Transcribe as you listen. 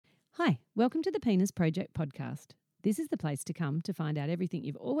Hi, welcome to the Penis Project podcast. This is the place to come to find out everything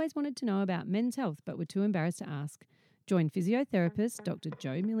you've always wanted to know about men's health but were too embarrassed to ask. Join physiotherapist Dr.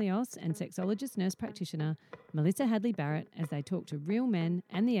 Joe Milios and sexologist nurse practitioner Melissa Hadley-Barrett as they talk to real men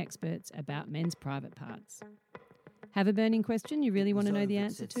and the experts about men's private parts. Have a burning question you really want to know the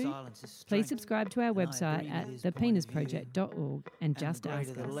answer to? Please subscribe to our website at thepenisproject.org and just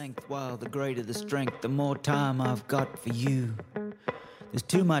ask us. The length, while the greater the strength, the more time I've got for you. There's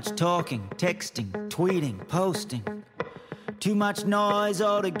too much talking, texting, tweeting, posting. Too much noise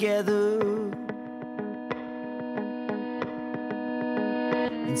altogether.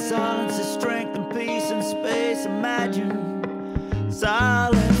 In silence is strength and peace and space. Imagine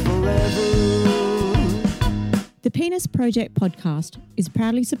silent forever. The Penis Project podcast is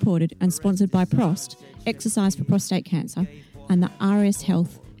proudly supported and sponsored by PROST, Exercise for Prostate Cancer, and the RS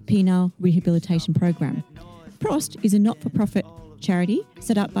Health Penile Rehabilitation Program. PROST is a not-for-profit charity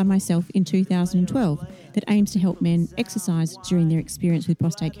set up by myself in 2012 that aims to help men exercise during their experience with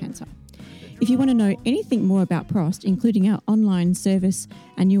prostate cancer. If you want to know anything more about PROST, including our online service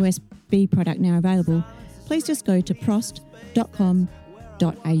and USB product now available, please just go to prost.com.au.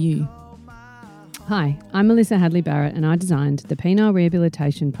 Hi, I'm Melissa Hadley-Barrett and I designed the Penile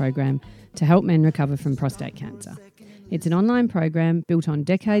Rehabilitation Program to help men recover from prostate cancer. It's an online program built on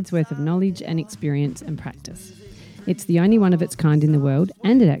decades worth of knowledge and experience and practice. It's the only one of its kind in the world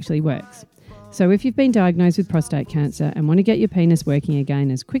and it actually works. So if you've been diagnosed with prostate cancer and want to get your penis working again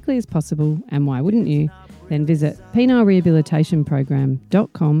as quickly as possible, and why wouldn't you, then visit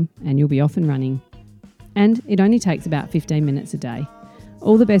penile-rehabilitationprogram.com and you'll be off and running. And it only takes about 15 minutes a day.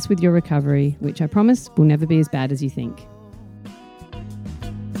 All the best with your recovery, which I promise will never be as bad as you think.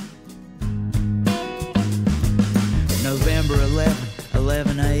 November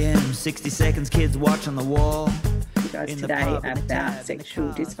 11 a.m., 60 seconds, kids watch on the wall. Guys today about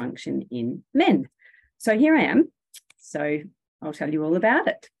sexual dysfunction in men. So here I am. So I'll tell you all about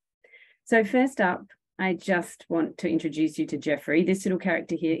it. So first up, I just want to introduce you to Jeffrey. This little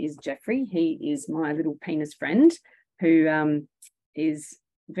character here is Jeffrey. He is my little penis friend who is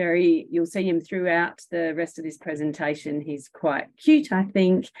you'll see him throughout the rest of this presentation. He's quite cute, I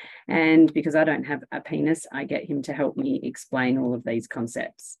think. And because I don't have a penis, I get him to help me explain all of these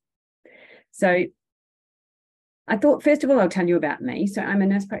concepts. So I thought, first of all, I'll tell you about me. So I'm a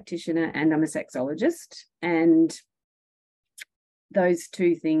nurse practitioner and I'm a sexologist. And those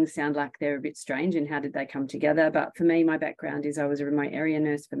two things sound like they're a bit strange. And how did they come together? But for me, my background is I was a remote area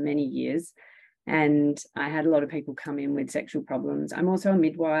nurse for many years. And I had a lot of people come in with sexual problems. I'm also a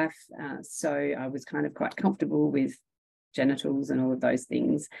midwife. So I was kind of quite comfortable with genitals and all of those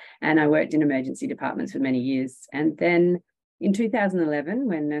things. And I worked in emergency departments for many years. And then in 2011,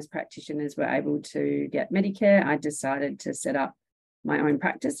 when nurse practitioners were able to get Medicare, I decided to set up my own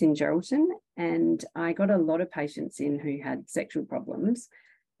practice in Geraldton, and I got a lot of patients in who had sexual problems,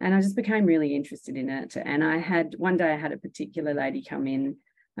 and I just became really interested in it. And one day I had a particular lady come in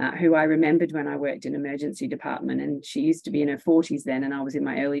who I remembered when I worked in emergency department, and she used to be in her 40s then, and I was in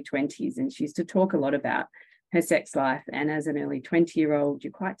my early 20s, and she used to talk a lot about her sex life. And as an early 20-year-old,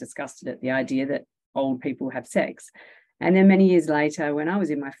 you're quite disgusted at the idea that old people have sex. And then many years later, when I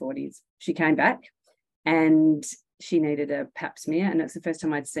was in my 40s, she came back and she needed a pap smear. And it's the first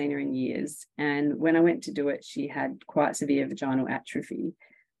time I'd seen her in years. And when I went to do it, she had quite severe vaginal atrophy.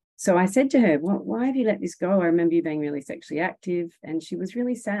 So I said to her, well, why have you let this go? I remember you being really sexually active. And she was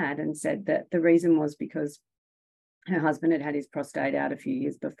really sad and said that the reason was because her husband had had his prostate out a few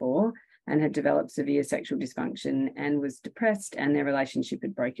years before and had developed severe sexual dysfunction and was depressed, and their relationship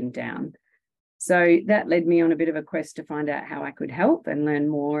had broken down. So that led me on a bit of a quest to find out how I could help and learn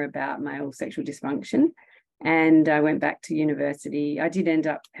more about male sexual dysfunction. And I went back to university. I did end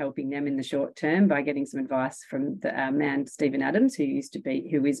up helping them in the short term by getting some advice from the man, Stephen Adams, who is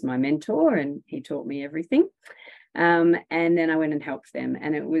my mentor, and he taught me everything. And then I went and helped them.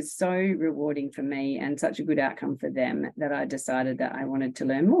 And it was so rewarding for me and such a good outcome for them that I decided that I wanted to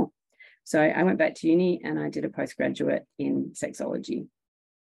learn more. So I went back to uni and I did a postgraduate in sexology.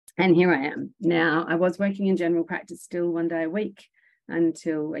 And here I am. Now, I was working in general practice still one day a week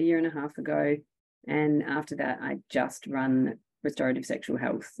until a year and a half ago. And after that, I just run restorative sexual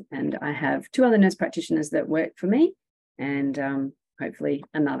health. And I have 2 other nurse practitioners that work for me, and hopefully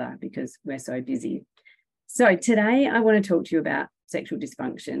another, because we're so busy. So today I want to talk to you about sexual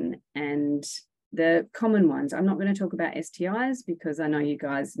dysfunction and the common ones. I'm not going to talk about STIs because I know you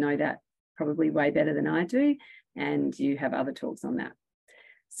guys know that probably way better than I do, and you have other talks on that.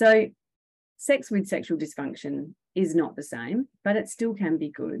 So sex with sexual dysfunction is not the same, but it still can be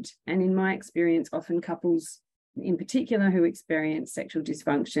good. And in my experience, often couples in particular who experience sexual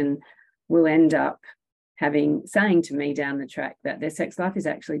dysfunction will end up saying to me down the track that their sex life is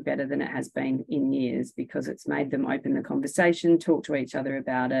actually better than it has been in years, because it's made them open the conversation, talk to each other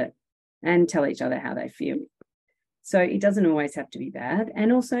about it, and tell each other how they feel. So it doesn't always have to be bad.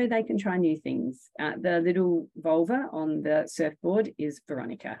 And also they can try new things. The little vulva on the surfboard is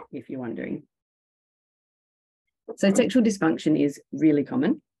Veronica, if you're wondering. So sexual dysfunction is really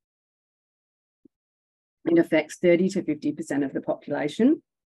common. It affects 30 to 50% of the population.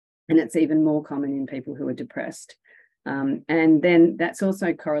 And it's even more common in people who are depressed. And then that's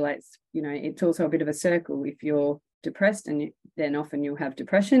also correlates, it's also a bit of a circle. If you're depressed, then often you'll have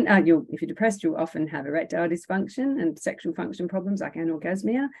depression. If you're depressed, you'll often have erectile dysfunction and sexual function problems like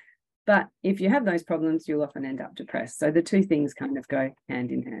anorgasmia. But if you have those problems, you'll often end up depressed. So the two things kind of go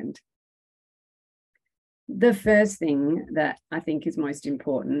hand in hand. The first thing that I think is most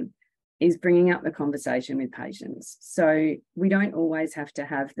important is bringing up the conversation with patients. So we don't always have to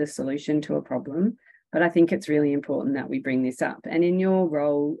have the solution to a problem, but I think it's really important that we bring this up. And in your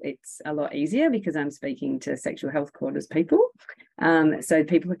role, it's a lot easier because I'm speaking to sexual health quarters people. So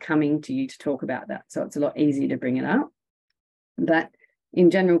people are coming to you to talk about that. So it's a lot easier to bring it up. But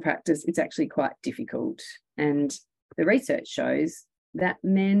in general practice, it's actually quite difficult. And the research shows that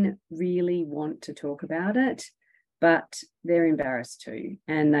men really want to talk about it, but they're embarrassed too,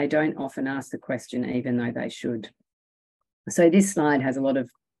 and they don't often ask the question even though they should. So this slide has a lot of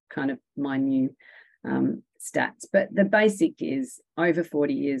kind of minute stats, but the basic is over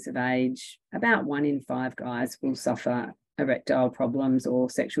 40 years of age, about 1 in 5 guys will suffer erectile problems or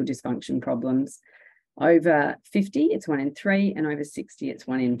sexual dysfunction problems. Over 50, it's 1 in 3, and over 60, it's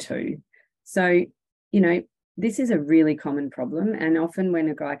 1 in 2. So, this is a really common problem. And often when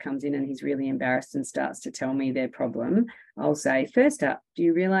a guy comes in and he's really embarrassed and starts to tell me their problem, I'll say, first up, do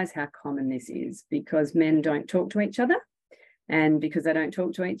you realize how common this is? Because men don't talk to each other. And because they don't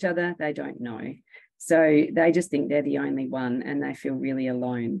talk to each other, they don't know. So they just think they're the only one and they feel really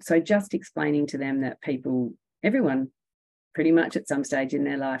alone. So just explaining to them that everyone pretty much at some stage in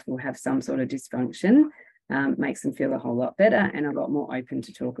their life will have some sort of dysfunction, makes them feel a whole lot better and a lot more open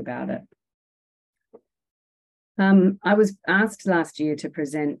to talk about it. I was asked last year to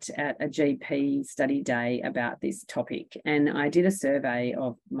present at a GP study day about this topic, and I did a survey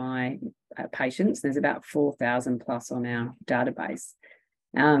of my patients. There's about 4,000 plus on our database.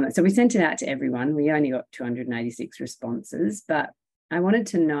 So we sent it out to everyone. We only got 286 responses, but I wanted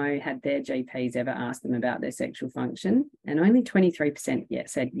to know, had their GPs ever asked them about their sexual function? And only 23%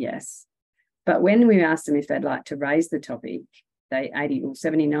 said yes. But when we asked them if they'd like to raise the topic,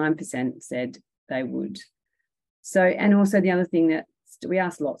 79% said they would. So, and also the other thing that we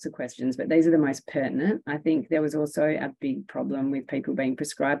asked lots of questions, but these are the most pertinent. I think there was also a big problem with people being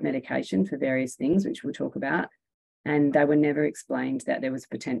prescribed medication for various things, which we'll talk about, and they were never explained that there was a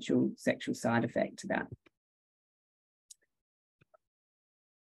potential sexual side effect to that.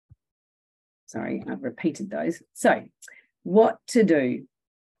 Sorry, I've repeated those. So what to do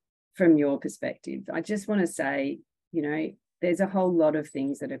from your perspective? I just want to say, there's a whole lot of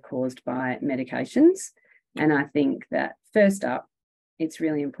things that are caused by medications. And I think that first up, it's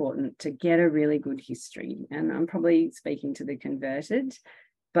really important to get a really good history. And I'm probably speaking to the converted,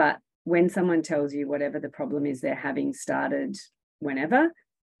 but when someone tells you whatever the problem is they're having started whenever,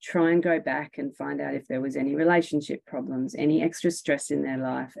 try and go back and find out if there was any relationship problems, any extra stress in their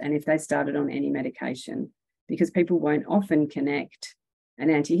life, and if they started on any medication, because people won't often connect an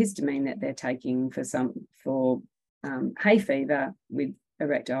antihistamine that they're taking for hay fever with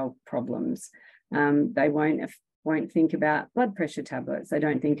erectile problems. They won't think about blood pressure tablets. They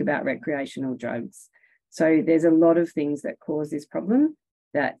don't think about recreational drugs. So there's a lot of things that cause this problem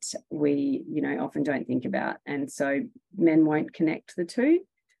that we, often don't think about. And so men won't connect the two.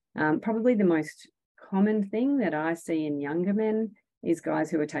 Probably the most common thing that I see in younger men is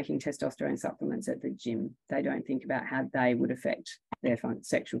guys who are taking testosterone supplements at the gym. They don't think about how they would affect their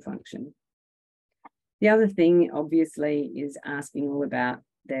sexual function. The other thing, obviously, is asking all about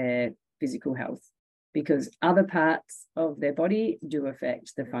their physical health, because other parts of their body do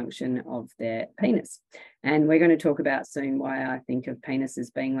affect the function of their penis. And we're going to talk about soon why I think of penis as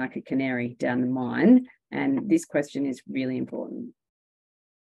being like a canary down the mine. And this question is really important.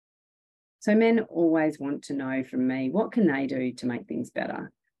 So men always want to know from me, what can they do to make things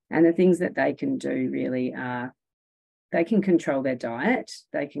better? And the things that they can do really are, they can control their diet.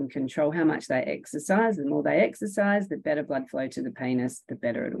 They can control how much they exercise. The more they exercise, the better blood flow to the penis, the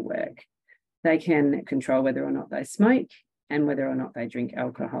better it'll work. They can control whether or not they smoke and whether or not they drink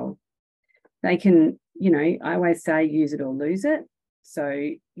alcohol. They can, I always say use it or lose it.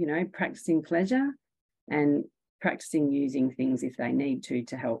 So, practicing pleasure and practicing using things if they need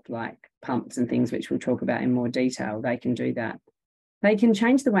to help, like pumps and things, which we'll talk about in more detail. They can do that. They can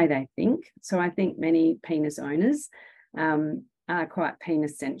change the way they think. So I think many penis owners are quite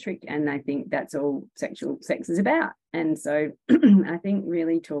penis-centric, and they think that's all sex is about. And so I think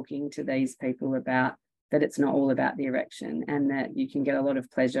really talking to these people about that it's not all about the erection, and that you can get a lot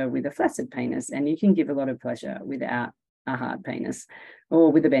of pleasure with a flaccid penis, and you can give a lot of pleasure without a hard penis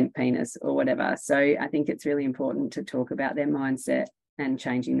or with a bent penis or whatever. So I think it's really important to talk about their mindset and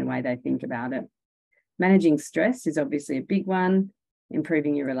changing the way they think about it. Managing stress is obviously a big one.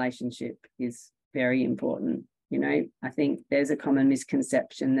 Improving your relationship is very important. You know, I think there's a common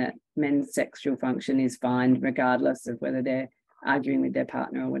misconception that men's sexual function is fine regardless of whether they're arguing with their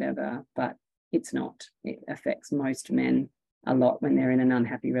partner or whatever, but it's not. It affects most men a lot when they're in an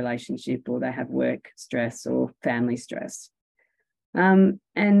unhappy relationship or they have work stress or family stress. And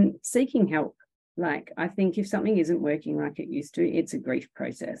seeking help. Like, I think if something isn't working like it used to, it's a grief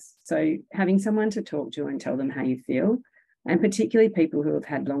process. So having someone to talk to and tell them how you feel, and particularly people who have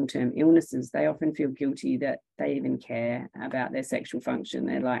had long-term illnesses, they often feel guilty that they even care about their sexual function.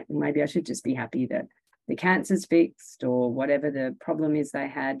 They're like, maybe I should just be happy that the cancer's fixed, or whatever the problem is they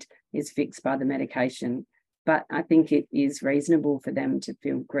had is fixed by the medication. But I think it is reasonable for them to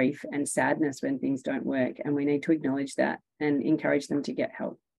feel grief and sadness when things don't work, and we need to acknowledge that and encourage them to get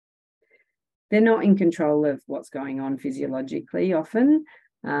help. They're not in control of what's going on physiologically often.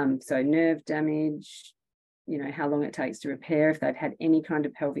 So nerve damage, you know, how long it takes to repair, if they've had any kind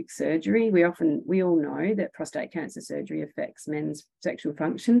of pelvic surgery. We all know that prostate cancer surgery affects men's sexual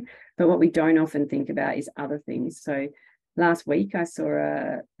function, but what we don't often think about is other things. So last week I saw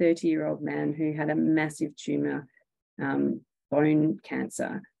a 30-year-old man who had a massive tumor, bone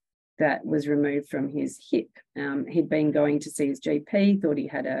cancer, that was removed from his hip. He'd been going to see his GP, thought he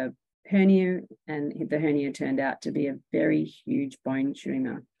had a hernia, and the hernia turned out to be a very huge bone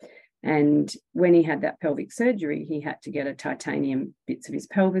tumor. And when he had that pelvic surgery, he had to get a titanium bits of his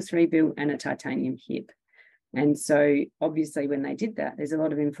pelvis rebuilt and a titanium hip. And so obviously when they did that, there's a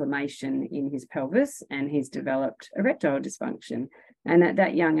lot of inflammation in his pelvis, and he's developed erectile dysfunction. And at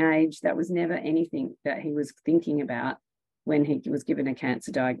that young age, that was never anything that he was thinking about when he was given a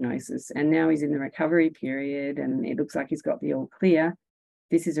cancer diagnosis. And now he's in the recovery period, and it looks like he's got the all clear.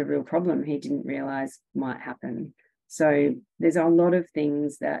 This is a real problem he didn't realize might happen. So there's a lot of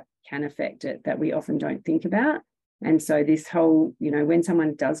things that can affect it that we often don't think about. And so this whole, you know, when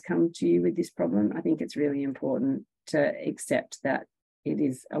someone does come to you with this problem, I think it's really important to accept that it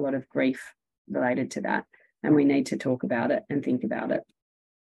is a lot of grief related to that, and we need to talk about it and think about it.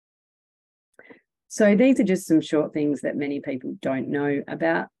 So these are just some short things that many people don't know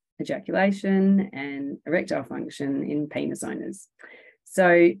about ejaculation and erectile function in penis owners.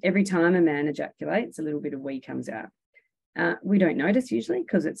 So every time a man ejaculates, a little bit of wee comes out. We don't notice usually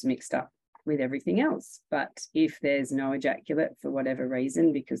because it's mixed up with everything else. But if there's no ejaculate for whatever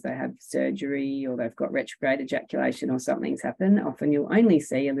reason, because they have surgery or they've got retrograde ejaculation or something's happened, often you'll only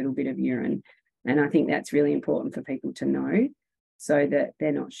see a little bit of urine. And I think that's really important for people to know so that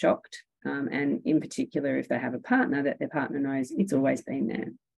they're not shocked. And in particular, if they have a partner, that their partner knows it's always been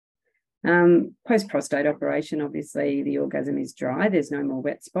there. Post-prostate operation, obviously the orgasm is dry, there's no more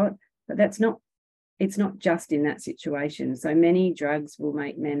wet spot, but it's not just in that situation. So many drugs will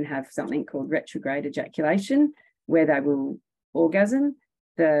make men have something called retrograde ejaculation, where they will orgasm,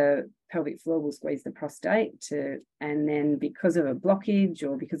 the pelvic floor will squeeze the prostate, and then because of a blockage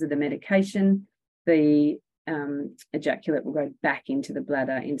or because of the medication, the ejaculate will go back into the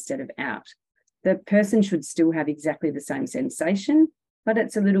bladder instead of out. The person should still have exactly the same sensation, but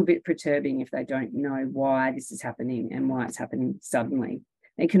it's a little bit perturbing if they don't know why this is happening and why it's happening suddenly.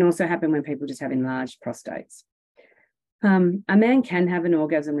 It can also happen when people just have enlarged prostates. A man can have an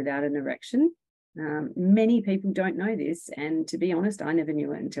orgasm without an erection. Many people don't know this, and to be honest, I never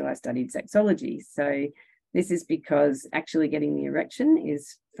knew it until I studied sexology. So this is because actually getting the erection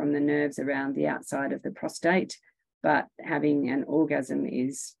is from the nerves around the outside of the prostate, but having an orgasm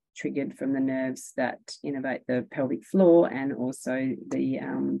is triggered from the nerves that innervate the pelvic floor and also the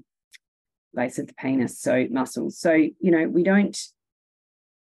base of the penis, so muscles. So, you know, we don't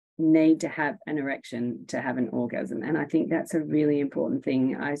need to have an erection to have an orgasm. And I think that's a really important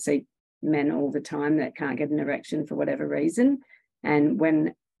thing. I see men all the time that can't get an erection for whatever reason. And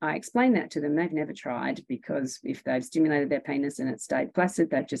when I explain that to them, they've never tried, because if they've stimulated their penis and it stayed flaccid,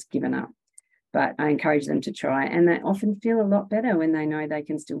 they've just given up. But I encourage them to try, and they often feel a lot better when they know they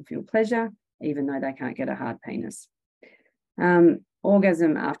can still feel pleasure, even though they can't get a hard penis.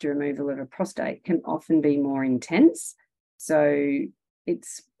 Orgasm after removal of a prostate can often be more intense. So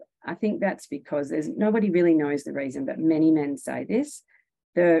it's I think that's because nobody really knows the reason, but many men say this.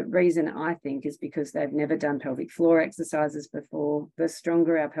 The reason, I think, is because they've never done pelvic floor exercises before. The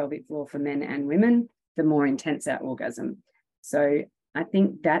stronger our pelvic floor for men and women, the more intense our orgasm. So I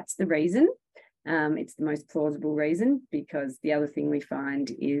think that's the reason. It's the most plausible reason, because the other thing we find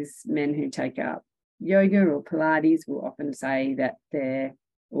is men who take up yoga or Pilates will often say that their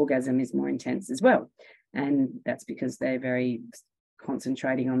orgasm is more intense as well. And that's because they're very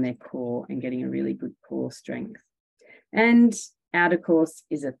concentrating on their core and getting a really good core strength. And outer course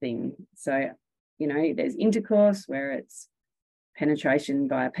is a thing. So, there's intercourse where it's penetration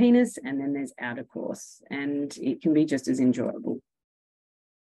via penis, and then there's outer course, and it can be just as enjoyable.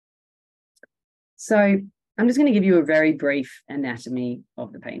 So I'm just going to give you a very brief anatomy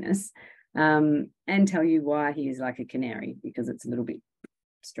of the penis, and tell you why he is like a canary, because it's a little bit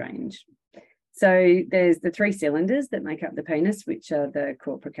strange. So there's the 3 cylinders that make up the penis, which are the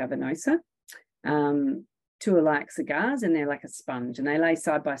corpora cavernosa. 2 are like cigars, and they're like a sponge, and they lay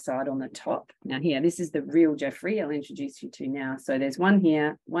side by side on the top. Now here, this is the real Jeffrey I'll introduce you to now. So there's one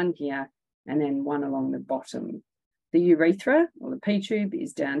here, and then one along the bottom. The urethra, or the P-tube,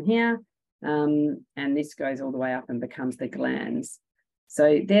 is down here, and this goes all the way up and becomes the glands.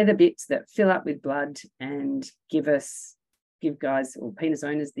 So they're the bits that fill up with blood and give guys or penis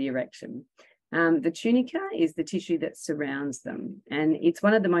owners the erection. The tunica is the tissue that surrounds them, and it's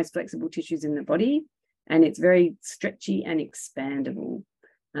one of the most flexible tissues in the body, and it's very stretchy and expandable.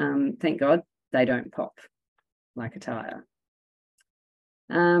 Thank God they don't pop like a tire.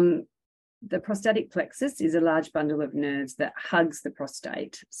 The prostatic plexus is a large bundle of nerves that hugs the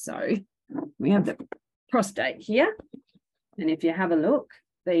prostate. So we have the prostate here, and if you have a look,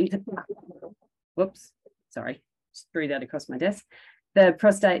 whoops, sorry, just threw that across my desk. The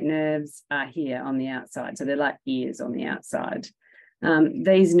prostate nerves are here on the outside, so they're like ears on the outside.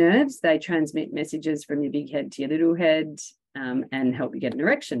 These nerves, they transmit messages from your big head to your little head, and help you get an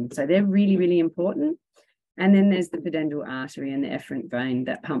erection. So they're really, really important. And then there's the pudendal artery and the efferent vein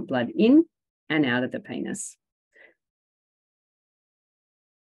that pump blood in and out of the penis.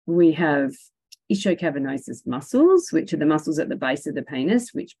 We have ischocavernosus muscles, which are the muscles at the base of the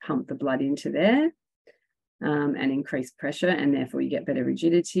penis, which pump the blood into there, and increase pressure, and therefore you get better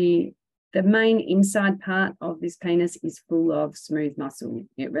rigidity. The main inside part of this penis is full of smooth muscle.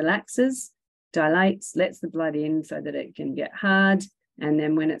 It relaxes, dilates, lets the blood in so that it can get hard, and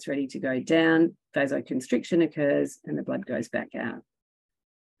then when it's ready to go down, vasoconstriction occurs and the blood goes back out.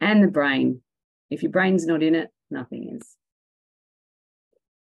 And the brain. If your brain's not in it, nothing is.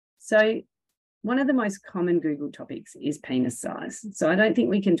 So one of the most common Google topics is penis size. So I don't think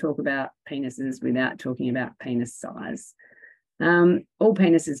we can talk about penises without talking about penis size. All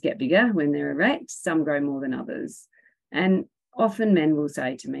penises get bigger when they're erect. Some grow more than others. And often men will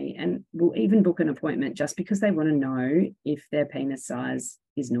say to me, and will even book an appointment just because they want to know if their penis size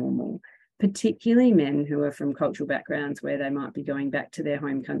is normal, particularly men who are from cultural backgrounds where they might be going back to their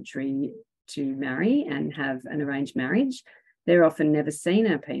home country to marry and have an arranged marriage. They're often never seen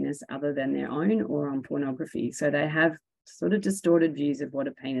a penis other than their own or on pornography. So they have sort of distorted views of what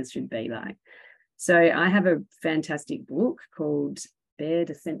a penis should be like. So I have a fantastic book called Bare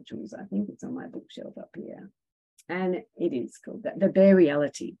Essentials. I think it's on my bookshelf up here. And it is called The Bare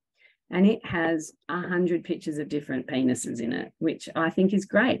Reality. And it has 100 pictures of different penises in it, which I think is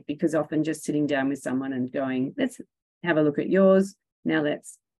great, because often just sitting down with someone and going, let's have a look at yours. Now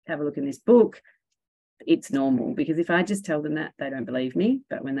let's have a look in this book. It's normal, because if I just tell them that, they don't believe me.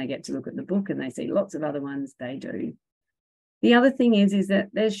 But when they get to look at the book and they see lots of other ones, they do. The other thing is that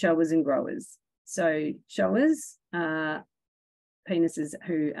there's showers and growers. So showers are penises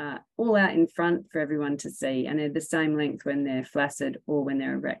who are all out in front for everyone to see, and they're the same length when they're flaccid or when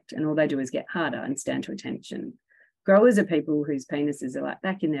they're erect, and all they do is get harder and stand to attention. Growers are people whose penises are like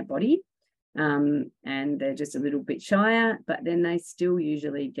back in their body, and they're just a little bit shyer, but then they still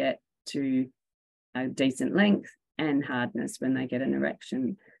usually get to a decent length and hardness when they get an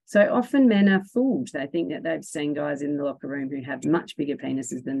erection. So often men are fooled. They think that they've seen guys in the locker room who have much bigger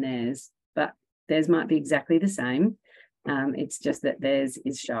penises than theirs, but theirs might be exactly the same. It's just that theirs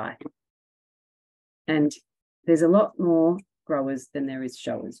is shy. And there's a lot more growers than there is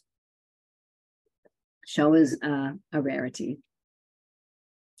showers. Showers are a rarity.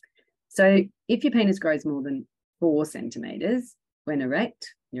 So if your penis grows more than 4 centimetres when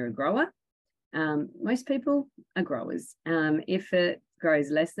erect, you're a grower. Most people are growers. If it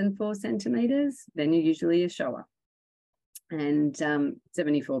grows less than 4 centimetres, then you're usually a shower. And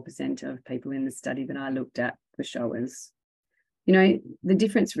 74% of people in the study that I looked at were showers. You know, the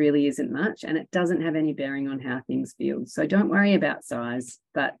difference really isn't much, and it doesn't have any bearing on how things feel. So don't worry about size,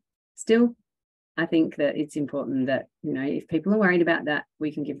 but Still, I think that it's important that, if people are worried about that,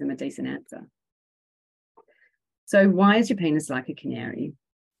 we can give them a decent answer. So why is your penis like a canary?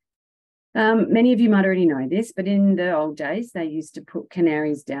 Many of you might already know this, but in the old days, they used to put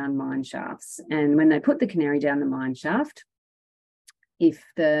canaries down mine shafts. And when they put the canary down the mine shaft, if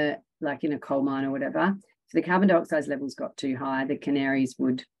like in a coal mine or whatever, if the carbon dioxide levels got too high, the canaries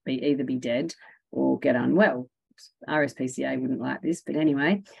would either be dead or get unwell. RSPCA wouldn't like this, but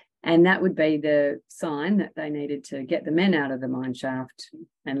anyway, and that would be the sign that they needed to get the men out of the mine shaft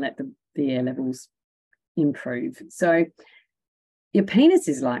and let the air levels improve. So your penis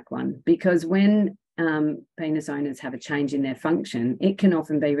is like one, because when penis owners have a change in their function, it can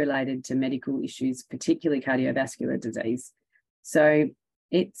often be related to medical issues, particularly cardiovascular disease. So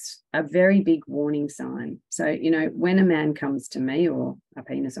it's a very big warning sign. So, when a man comes to me, or a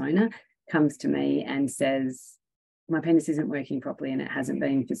penis owner comes to me and says, my penis isn't working properly and it hasn't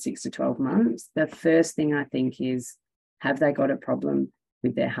been for 6 to 12 months, the first thing I think is, have they got a problem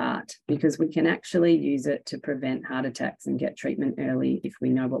with their heart? Because we can actually use it to prevent heart attacks and get treatment early if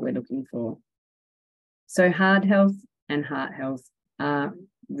we know what we're looking for. So heart health and heart health are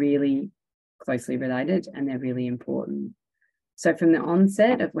really closely related, and they're really important. So from the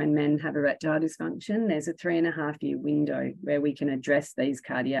onset of when men have erectile dysfunction, there's a 3.5-year window where we can address these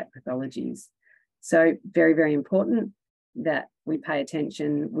cardiac pathologies. So very, very important that we pay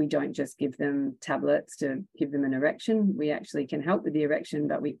attention. We don't just give them tablets to give them an erection. We actually can help with the erection,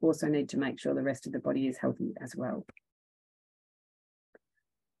 but we also need to make sure the rest of the body is healthy as well.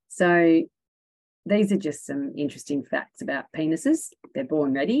 So these are just some interesting facts about penises. They're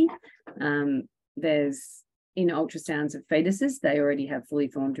born ready. In ultrasounds of fetuses, they already have fully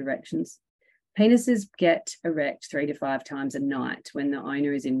formed erections. Penises get erect 3 to 5 times a night when the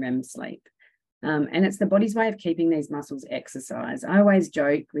owner is in REM sleep. And it's the body's way of keeping these muscles exercise. I always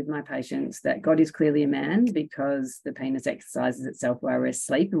joke with my patients that God is clearly a man, because the penis exercises itself while we're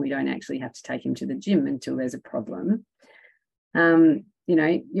asleep, and we don't actually have to take him to the gym until there's a problem.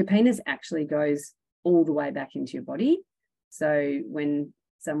 Your penis actually goes all the way back into your body. So when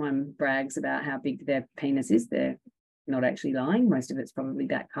someone brags about how big their penis is, they're not actually lying. Most of it's probably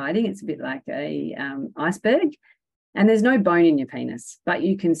back hiding. It's a bit like a iceberg. And there's no bone in your penis, but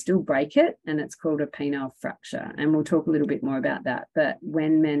you can still break it, and it's called a penile fracture. And we'll talk a little bit more about that. But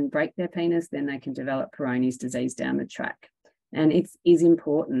when men break their penis, then they can develop Peyronie's disease down the track. And it is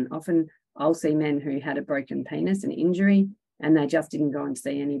important. Often I'll see men who had a broken penis, an injury, and they just didn't go and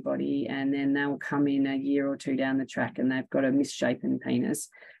see anybody, and then they'll come in a year or 2 down the track and they've got a misshapen penis.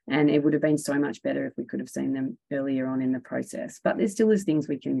 And it would have been so much better if we could have seen them earlier on in the process. But there still is things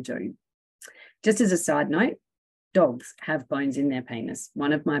we can do. Just as a side note, dogs have bones in their penis.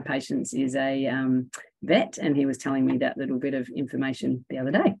 One of my patients is a vet, and he was telling me that little bit of information the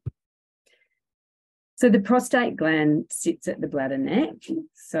other day. So the prostate gland sits at the bladder neck.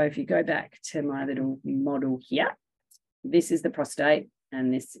 So if you go back to my little model here, this is the prostate,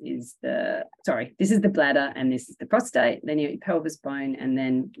 and this is the bladder, and this is the prostate. Then your pelvis bone, and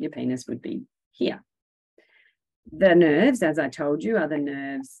then your penis would be here. The nerves, as I told you, are the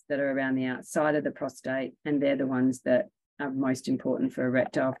nerves that are around the outside of the prostate, and they're the ones that are most important for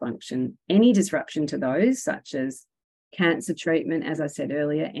erectile function. Any disruption to those, such as cancer treatment, as I said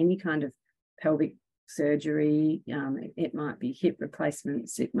earlier, any kind of pelvic surgery, it might be hip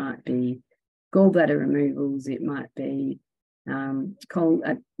replacements, it might be gallbladder removals, it might be having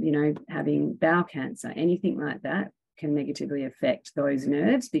bowel cancer, anything like that can negatively affect those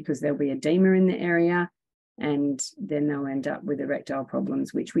nerves, because there'll be edema in the area, and then they'll end up with erectile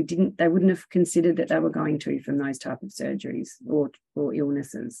problems, which they wouldn't have considered that they were going to from those type of surgeries or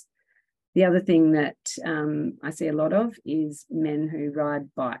illnesses. The other thing that I see a lot of is men who ride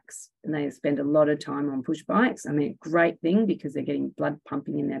bikes, and they spend a lot of time on push bikes. I mean, great thing, because they're getting blood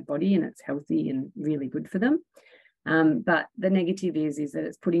pumping in their body and it's healthy and really good for them. But the negative is that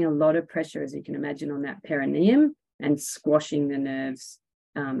it's putting a lot of pressure, as you can imagine, on that perineum and squashing the nerves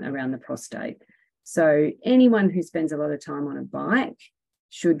around the prostate. So anyone who spends a lot of time on a bike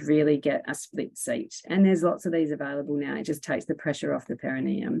should really get a split seat. And there's lots of these available now. It just takes the pressure off the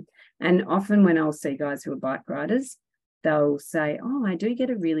perineum. And often when I'll see guys who are bike riders, they'll say, oh, I do get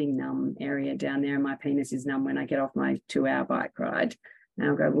a really numb area down there, and my penis is numb when I get off my 2-hour bike ride. And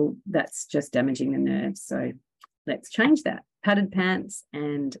I'll go, well, that's just damaging the nerves. So let's change that. Padded pants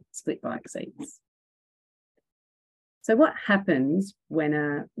and split bike seats. So what happens when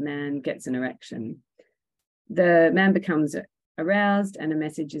a man gets an erection? The man becomes aroused, and a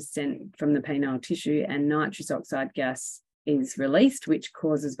message is sent from the penile tissue, and nitrous oxide gas is released, which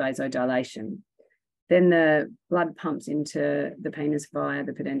causes vasodilation. Then the blood pumps into the penis via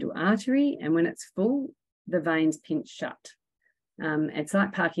the pudendal artery, and when it's full, the veins pinch shut. It's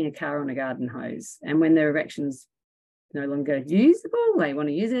like parking a car on a garden hose. And when the erection's no longer usable, they want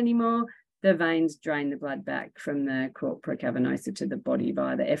to use it anymore, the veins drain the blood back from the corpora cavernosa to the body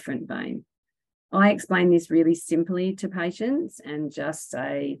via the efferent vein. I explain this really simply to patients and just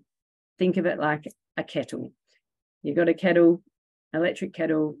say, think of it like a kettle. You've got a kettle, electric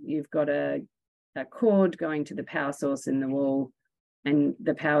kettle, you've got a cord going to the power source in the wall, and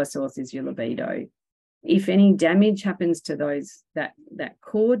the power source is your libido. If any damage happens to that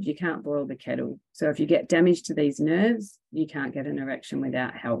cord, you can't boil the kettle. So if you get damage to these nerves, you can't get an erection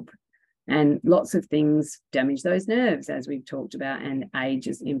without help. And lots of things damage those nerves, as we've talked about, and age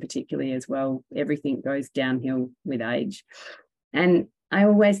in particular as well. Everything goes downhill with age. And I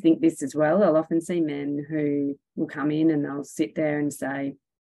always think this as well. I'll often see men who will come in and they'll sit there and say,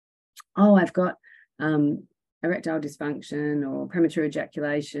 oh, I've got erectile dysfunction or premature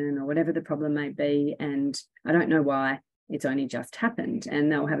ejaculation or whatever the problem may be, and I don't know why, it's only just happened.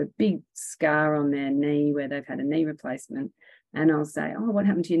 And they'll have a big scar on their knee where they've had a knee replacement. And I'll say, oh, what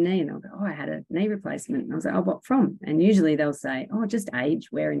happened to your knee? And they'll go, oh, I had a knee replacement. And I'll say, oh, what from? And usually they'll say, oh, just age,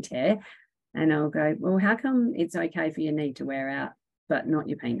 wear and tear. And I'll go, well, how come it's okay for your knee to wear out, but not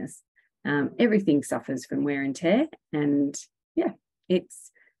your penis? Everything suffers from wear and tear. And yeah,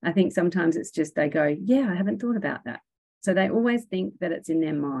 I think sometimes it's just they go, yeah, I haven't thought about that. So they always think that it's in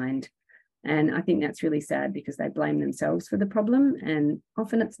their mind. And I think that's really sad because they blame themselves for the problem. And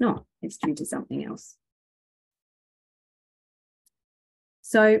often it's not, it's due to something else.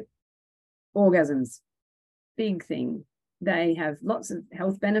 So orgasms, big thing. They have lots of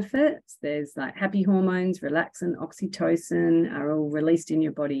health benefits. There's like happy hormones, relaxin, oxytocin are all released in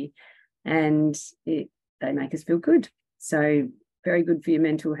your body, and they make us feel good. So very good for your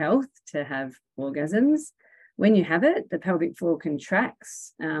mental health to have orgasms. When you have it, the pelvic floor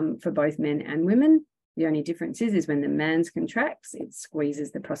contracts for both men and women. The only difference is when the man's contracts, it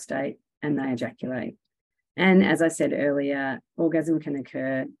squeezes the prostate and they ejaculate. And as I said earlier, orgasm can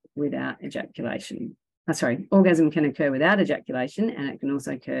occur without ejaculation. Orgasm can occur without ejaculation, and it can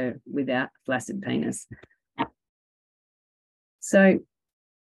also occur without flaccid penis. So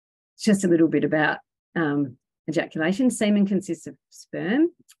just a little bit about ejaculation. Semen consists of sperm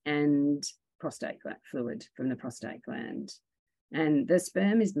and prostate fluid from the prostate gland. And the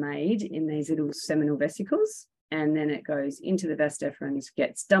sperm is made in these little seminal vesicles, and then it goes into the vas deferens,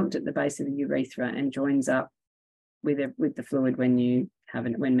 gets dumped at the base of the urethra and joins up with the fluid when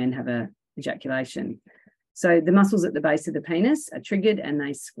men have a ejaculation. So the muscles at the base of the penis are triggered and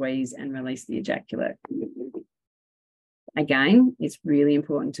they squeeze and release the ejaculate. Again, it's really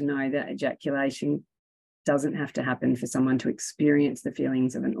important to know that ejaculation doesn't have to happen for someone to experience the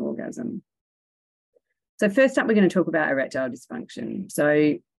feelings of an orgasm. So first up, we're going to talk about erectile dysfunction.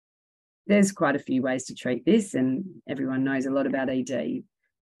 So there's quite a few ways to treat this, and everyone knows a lot about ED.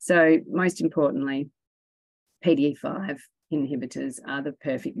 So most importantly, PDE5 inhibitors are the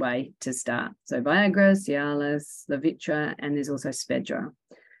perfect way to start. So Viagra, Cialis, Levitra, and there's also Spedra.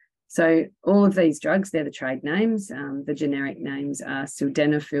 So all of these drugs, they're the trade names. The generic names are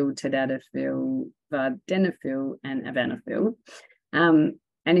sildenafil, tadalafil, vardenafil, and avanafil.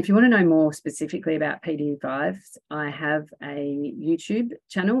 And if you want to know more specifically about PDE5s, I have a YouTube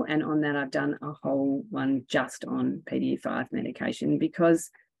channel, and on that I've done a whole one just on PDE5 medication,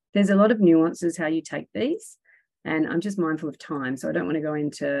 because there's a lot of nuances how you take these. And I'm just mindful of time, so I don't want to go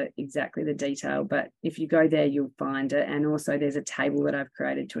into exactly the detail, but if you go there, you'll find it. And also there's a table that I've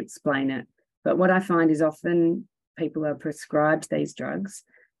created to explain it. But what I find is often people are prescribed these drugs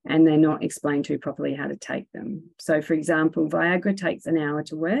and they're not explained to properly how to take them. So for example, Viagra takes an hour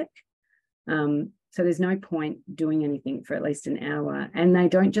to work. So there's no point doing anything for at least an hour, and they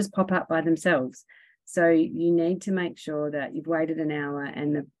don't just pop up by themselves. So you need to make sure that you've waited an hour,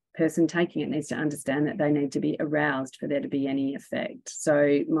 and the person taking it needs to understand that they need to be aroused for there to be any effect.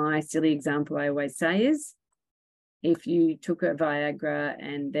 So my silly example I always say is, if you took a Viagra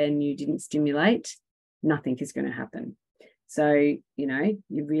and then you didn't stimulate, nothing is going to happen. So, you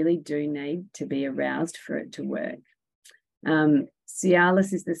really do need to be aroused for it to work.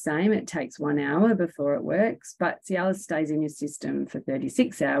 Cialis is the same. It takes 1 hour before it works, but Cialis stays in your system for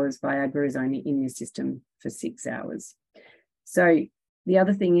 36 hours. Viagra is only in your system for 6 hours. So the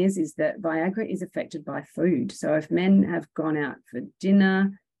other thing is that Viagra is affected by food. So if men have gone out for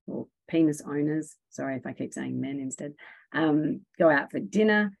dinner, or penis owners, sorry if I keep saying men instead, go out for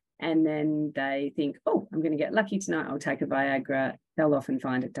dinner and then they think, oh, I'm going to get lucky tonight, I'll take a Viagra, they'll often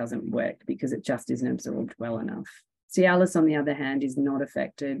find it doesn't work because it just isn't absorbed well enough. Cialis, on the other hand, is not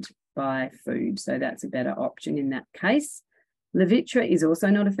affected by food. So that's a better option in that case. Levitra is also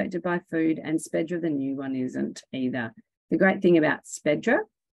not affected by food, and Spedra, the new one, isn't either. The great thing about Spedra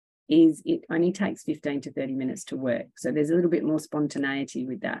is it only takes 15 to 30 minutes to work. So there's a little bit more spontaneity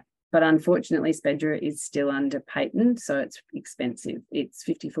with that. But unfortunately, Spedra is still under patent, so it's expensive. It's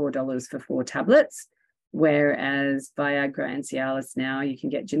 $54 for 4 tablets, whereas Viagra and Cialis now, you can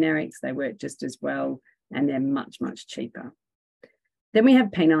get generics. They work just as well, and they're much, much cheaper. Then we have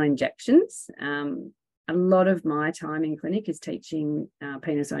penile injections. A lot of my time in clinic is teaching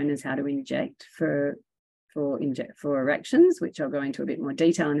penis owners how to inject for erections, which I'll go into a bit more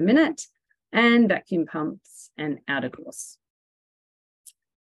detail in a minute, and vacuum pumps and out-of-course.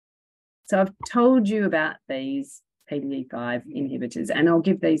 So I've told you about these PDE5 inhibitors, and I'll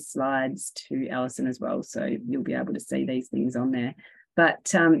give these slides to Alison as well, so you'll be able to see these things on there.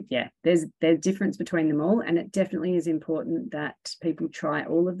 But yeah, there's difference between them all, and it definitely is important that people try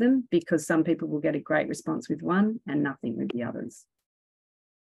all of them, because some people will get a great response with one and nothing with the others.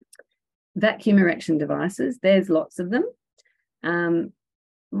 Vacuum erection devices, there's lots of them.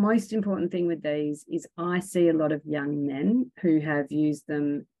 Most important thing with these is I see a lot of young men who have used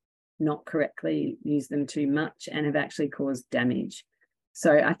them not correctly, used them too much, and have actually caused damage.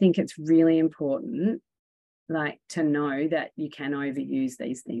 So I think it's really important to know that you can overuse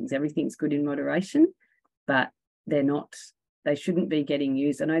these things. Everything's good in moderation, but they shouldn't be getting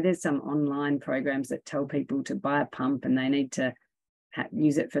used. I know there's some online programs that tell people to buy a pump and they need to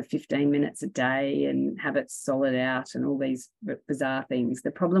use it for 15 minutes a day and have it solid out and all these bizarre things.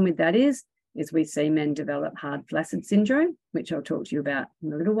 The problem with that is we see men develop hard flaccid syndrome, which I'll talk to you about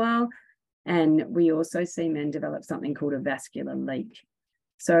in a little while. And we also see men develop something called a vascular leak.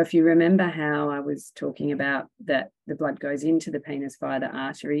 So if you remember how I was talking about that the blood goes into the penis via the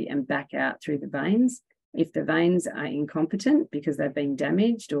artery and back out through the veins, if the veins are incompetent because they've been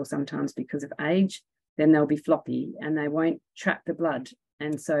damaged or sometimes because of age, then they'll be floppy and they won't trap the blood.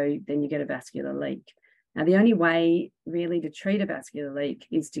 And so then you get a vascular leak. Now, the only way really to treat a vascular leak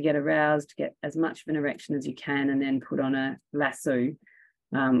is to get aroused, get as much of an erection as you can, and then put on a lasso,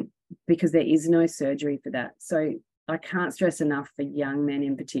 because there is no surgery for that. So I can't stress enough for young men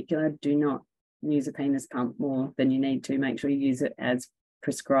in particular, do not use a penis pump more than you need to. Make sure you use it as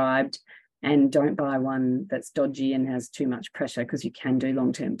prescribed, and don't buy one that's dodgy and has too much pressure, because you can do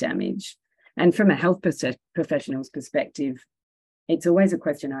long-term damage. And from a health professional's perspective, it's always a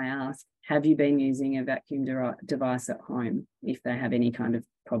question I ask: have you been using a vacuum device at home if they have any kind of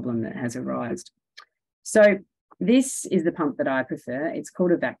problem that has arisen? So this is the pump that I prefer. It's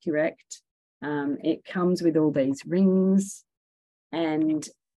called a Vacurect. It comes with all these rings and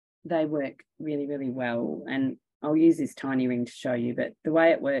they work really, really well. And I'll use this tiny ring to show you, but the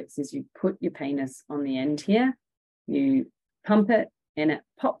way it works is you put your penis on the end here, you pump it and it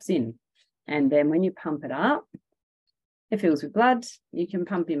pops in. And then when you pump it up, it fills with blood. You can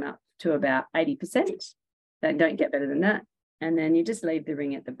pump him up to about 80%. They don't get better than that. And then you just leave the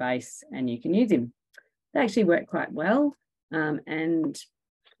ring at the base and you can use him. They actually work quite well. And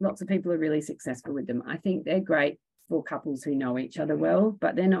lots of people are really successful with them. I think they're great for couples who know each other well,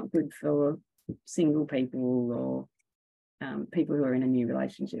 but they're not good for single people or people who are in a new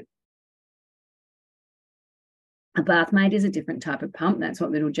relationship. A bathmate is a different type of pump. That's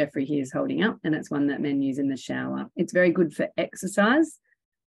what little Jeffrey here is holding up, and it's one that men use in the shower. It's very good for exercise,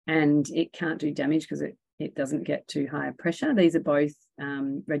 and it can't do damage because it doesn't get too high a pressure. These are both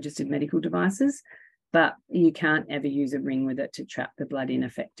registered medical devices, but you can't ever use a ring with it to trap the blood in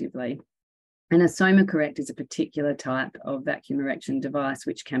effectively. And a SomaCorrect is a particular type of vacuum erection device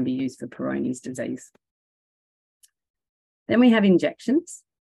which can be used for Peyronie's disease. Then we have injections.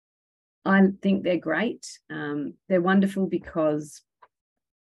 I think they're great. They're wonderful because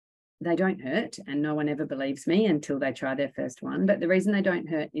they don't hurt, and no one ever believes me until they try their first one. But the reason they don't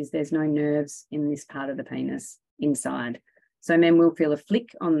hurt is there's no nerves in this part of the penis inside. So men will feel a flick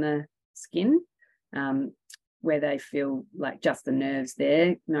on the skin where they feel like just the nerves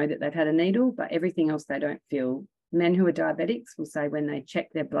there, know that they've had a needle, but everything else they don't feel. Men who are diabetics will say when they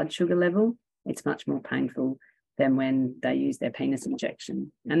check their blood sugar level, it's much more painful than when they use their penis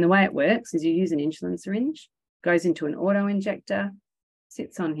injection. And the way it works is you use an insulin syringe, goes into an auto injector,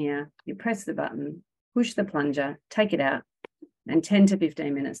 sits on here, you press the button, push the plunger, take it out, and 10 to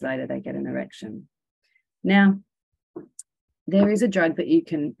 15 minutes later, they get an erection. Now, there is a drug that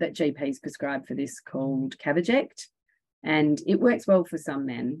GPs prescribe for this called Cavaject, and it works well for some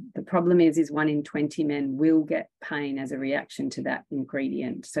men. The problem is 1 in 20 men will get pain as a reaction to that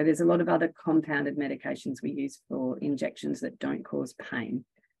ingredient. So there's a lot of other compounded medications we use for injections that don't cause pain.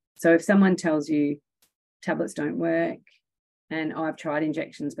 So if someone tells you tablets don't work, and I've tried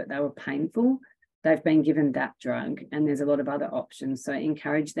injections, but they were painful, they've been given that drug, and there's a lot of other options. So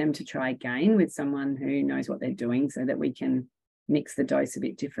encourage them to try again with someone who knows what they're doing so that we can mix the dose a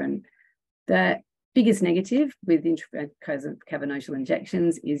bit different. The biggest negative with intravenousal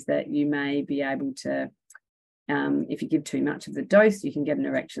injections is that you may be able to, if you give too much of the dose, you can get an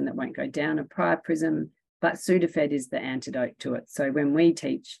erection that won't go down a priapism, but Sudafed is the antidote to it. So when we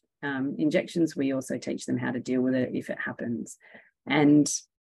teach injections, we also teach them how to deal with it if it happens. And,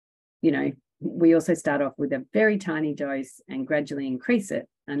 you know, we also start off with a very tiny dose and gradually increase it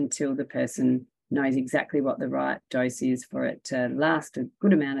until the person knows exactly what the right dose is for it to last a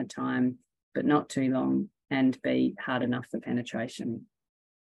good amount of time, but not too long, and be hard enough for penetration.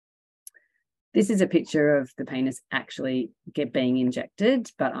 This is a picture of the penis actually being injected,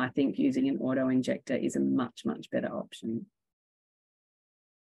 but I think using an auto injector is a much, much better option.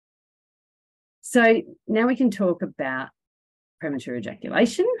 So now we can talk about premature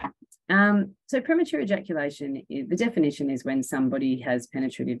ejaculation. So premature ejaculation, the definition is when somebody has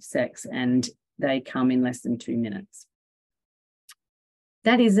penetrative sex and they come in less than 2 minutes.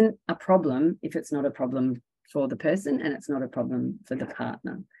 That isn't a problem if it's not a problem for the person and it's not a problem for the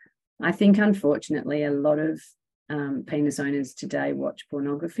partner. I think, unfortunately, a lot of penis owners today watch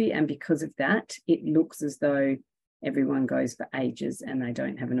pornography, and because of that, it looks as though everyone goes for ages and they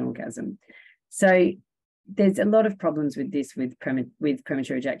don't have an orgasm. So there's a lot of problems with this, with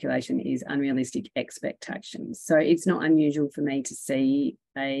premature ejaculation, is unrealistic expectations. So it's not unusual for me to see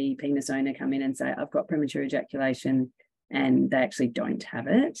a penis owner come in and say, I've got premature ejaculation, and they actually don't have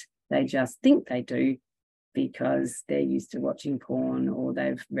it. They just think they do because they're used to watching porn, or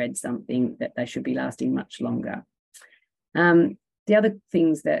they've read something that they should be lasting much longer. The other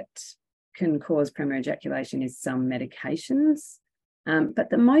things that can cause premature ejaculation is some medications. But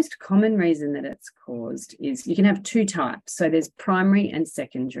the most common reason that it's caused is you can have two types. So there's primary and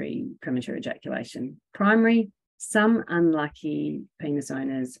secondary premature ejaculation. Primary, some unlucky penis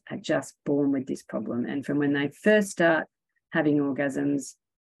owners are just born with this problem. And from when they first start having orgasms,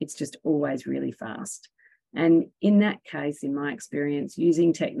 it's just always really fast. And in that case, in my experience,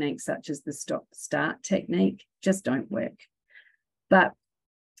 using techniques such as the stop-start technique just don't work. But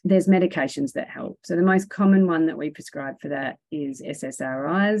there's medications that help. So the most common one that we prescribe for that is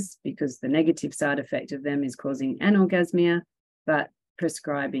SSRIs, because the negative side effect of them is causing anorgasmia, but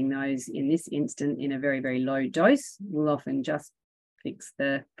prescribing those in this instant in a very, very low dose will often just fix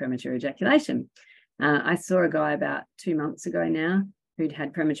the premature ejaculation. I saw a guy about 2 months ago now who'd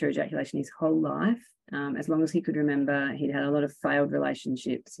had premature ejaculation his whole life. As long as he could remember, he'd had a lot of failed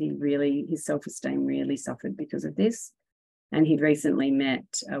relationships. His self-esteem really suffered because of this. And he'd recently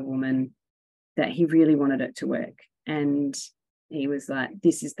met a woman that he really wanted it to work. And he was like,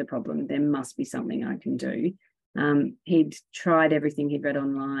 this is the problem. There must be something I can do. He'd tried everything he'd read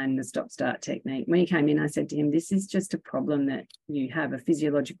online, the stop-start technique. When he came in, I said to him, this is just a problem that you have, a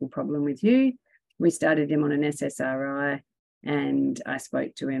physiological problem with you. We started him on an SSRI, and I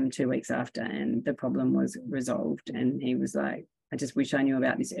spoke to him 2 weeks after, and the problem was resolved. And he was like, I just wish I knew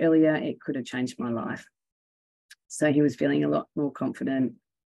about this earlier. It could have changed my life. So he was feeling a lot more confident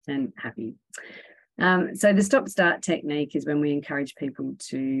and happy. So the stop-start technique is when we encourage people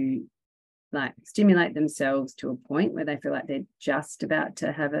to stimulate themselves to a point where they feel like they're just about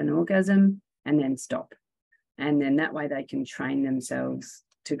to have an orgasm, and then stop. And then that way they can train themselves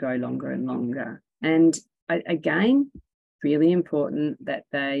to go longer and longer. And again, really important that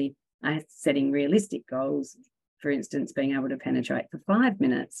they are setting realistic goals. For instance, being able to penetrate for 5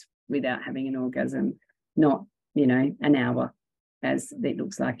 minutes without having an orgasm, not an hour, as it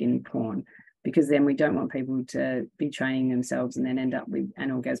looks like in porn, because then we don't want people to be training themselves and then end up with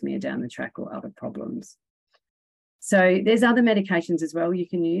anorgasmia down the track or other problems. So there's other medications as well you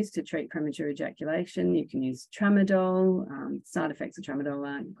can use to treat premature ejaculation. You can use tramadol. Side effects of tramadol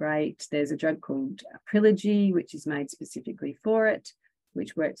aren't great. There's a drug called Prilogy, which is made specifically for it,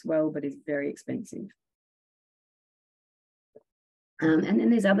 which works well but is very expensive. And then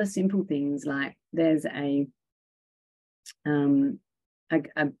there's other simple things, like there's a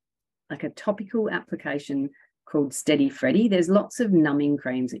topical application called Steady Freddy. There's lots of numbing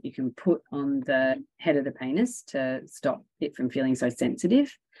creams that you can put on the head of the penis to stop it from feeling so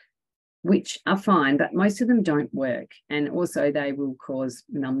sensitive, which are fine, but most of them don't work. And also they will cause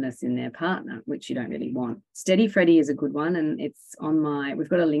numbness in their partner, which you don't really want. Steady Freddy is a good one, and it's on we've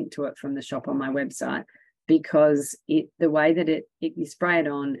got a link to it from the shop on my website, because the way that you spray it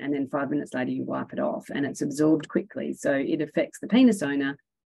on and then 5 minutes later you wipe it off, and it's absorbed quickly. So it affects the penis owner,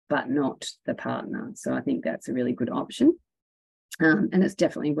 but not the partner. So I think that's a really good option. And it's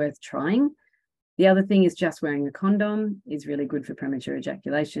definitely worth trying. The other thing is just wearing a condom is really good for premature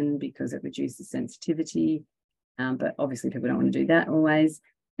ejaculation because it reduces sensitivity. But obviously people don't want to do that always.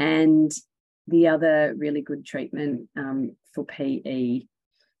 And the other really good treatment for PE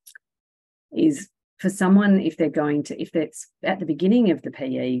is for someone, if it's at the beginning of the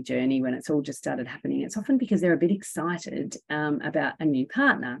PE journey, when it's all just started happening, it's often because they're a bit excited about a new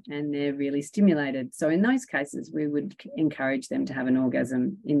partner and they're really stimulated. So in those cases, we would encourage them to have an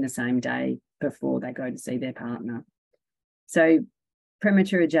orgasm in the same day before they go to see their partner. So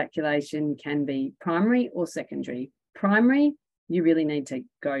premature ejaculation can be primary or secondary. Primary, you really need to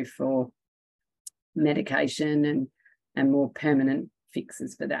go for medication and more permanent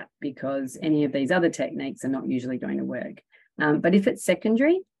fixes for that, because any of these other techniques are not usually going to work. But if it's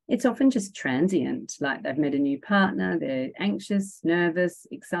secondary, it's often just transient, like they've met a new partner, they're anxious, nervous,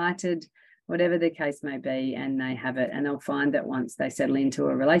 excited, whatever the case may be, and they have it, and they'll find that once they settle into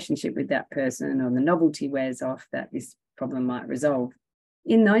a relationship with that person or the novelty wears off, that this problem might resolve.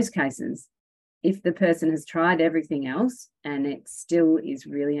 In those cases, if the person has tried everything else and it still is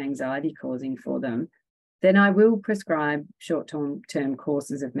really anxiety causing for them, then I will prescribe short-term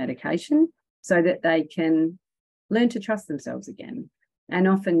courses of medication so that they can learn to trust themselves again. And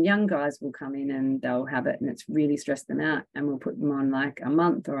often young guys will come in and they'll have it and it's really stressed them out, and we'll put them on like a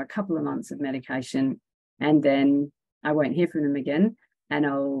month or a couple of months of medication, and then I won't hear from them again, and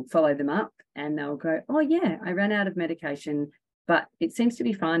I'll follow them up and they'll go, oh yeah, I ran out of medication, but it seems to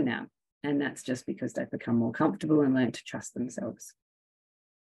be fine now. And that's just because they've become more comfortable and learned to trust themselves.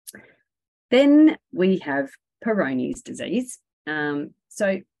 Then we have Peyronie's disease.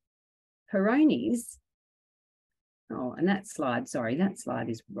 So Peyronie's, and that slide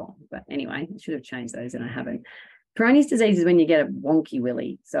is wrong. But anyway, I should have changed those and I haven't. Peyronie's disease is when you get a wonky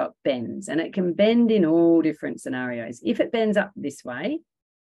willy, so it bends, and it can bend in all different scenarios. If it bends up this way,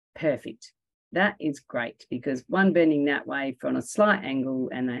 perfect. That is great, because one bending that way from a slight angle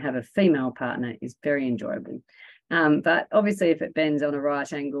and they have a female partner is very enjoyable. But obviously if it bends on a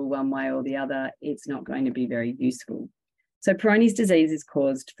right angle one way or the other, it's not going to be very useful. So Peyronie's disease is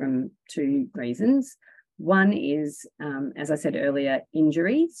caused from two reasons. One is, as I said earlier,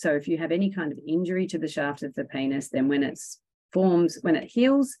 injury. So if you have any kind of injury to the shaft of the penis, then when it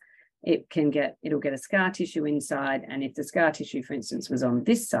heals, it'll get a scar tissue inside. And if the scar tissue, for instance, was on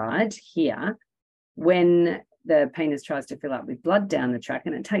this side here, when the penis tries to fill up with blood down the track,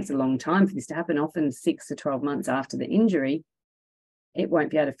 and it takes a long time for this to happen, often 6 to 12 months after the injury, it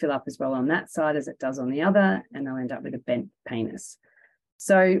won't be able to fill up as well on that side as it does on the other, and they'll end up with a bent penis.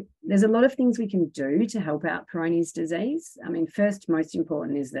 So there's a lot of things we can do to help out Peyronie's disease. I mean, first, most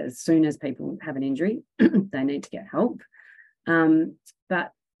important is that as soon as people have an injury, they need to get help.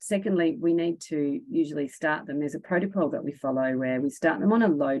 But secondly, we need to usually start them. There's a protocol that we follow where we start them on a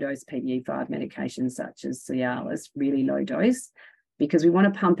low-dose PDE5 medication such as Cialis, really low dose, because we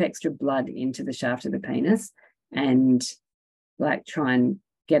want to pump extra blood into the shaft of the penis and like try and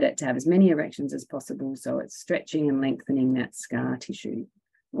get it to have as many erections as possible, so it's stretching and lengthening that scar tissue.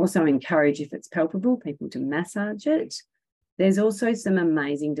 Also encourage, if it's palpable, people to massage it. There's also some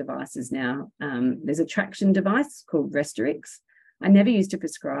amazing devices now. There's a traction device called Restorix. I never used to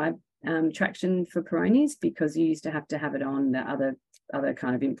prescribe traction for Peyronie's because you used to have it on the other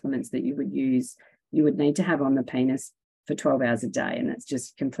kind of implements that you would use. You would need to have on the penis for 12 hours a day, and that's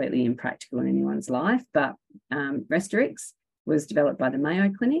just completely impractical in anyone's life. But Restorix was developed by the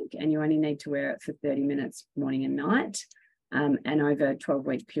Mayo Clinic, and you only need to wear it for 30 minutes morning and night, and over a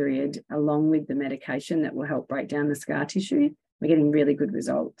 12-week period, along with the medication that will help break down the scar tissue. We're getting really good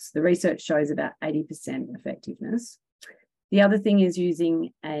results. The research shows about 80% effectiveness. The other thing is using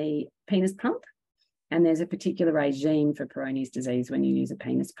a penis pump, and there's a particular regime for Peyronie's disease when you use a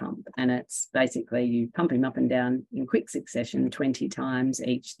penis pump, and it's basically you pump him up and down in quick succession 20 times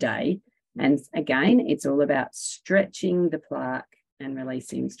each day. And again, it's all about stretching the plaque and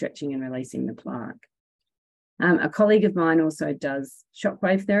stretching and releasing the plaque. A colleague of mine also does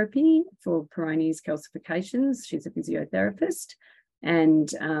shockwave therapy for Peyronie's calcifications. She's a physiotherapist,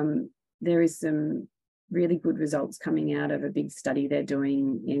 and there is some really good results coming out of a big study they're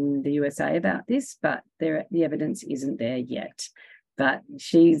doing in the USA about this, but the evidence isn't there yet. But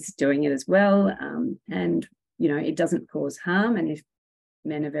she's doing it as well, and it doesn't cause harm. And if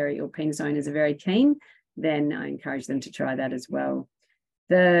men or penis owners are very keen, then I encourage them to try that as well.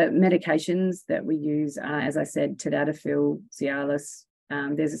 The medications that we use are, as I said, tadalafil, Cialis.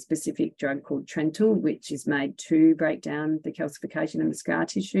 There's a specific drug called Trental, which is made to break down the calcification and the scar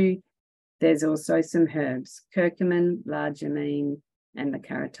tissue. There's also some herbs, curcumin, largemine, and the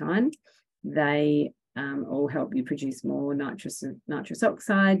carotene. They all help you produce more nitrous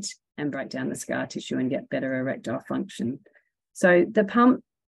oxide and break down the scar tissue and get better erectile function. So the pump,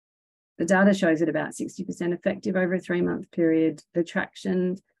 the data shows it about 60% effective over a 3-month period. The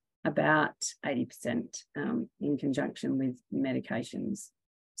traction, about 80% in conjunction with medications.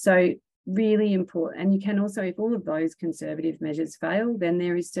 So really important. And you can also, if all of those conservative measures fail, then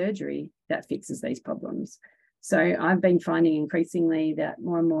there is surgery that fixes these problems. So I've been finding increasingly that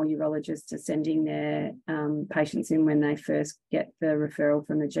more and more urologists are sending their patients in when they first get the referral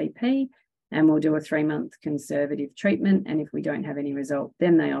from the GP, and we'll do a 3-month conservative treatment. And if we don't have any result,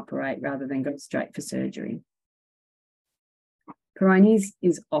 then they operate rather than go straight for surgery. Peyronie's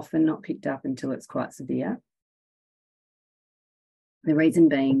is often not picked up until it's quite severe. The reason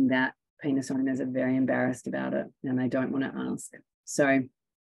being that penis owners are very embarrassed about it and they don't want to ask. So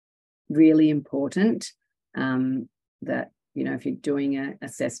really important that, you know, if you're doing an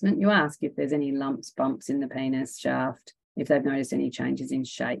assessment, you ask if there's any lumps, bumps in the penis shaft, if they've noticed any changes in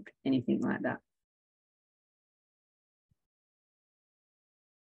shape, anything like that.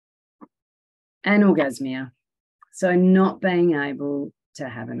 Anorgasmia. So not being able to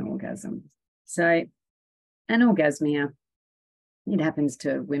have an orgasm. So anorgasmia, it happens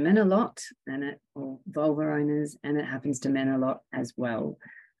to women a lot, or vulva owners, and it happens to men a lot as well.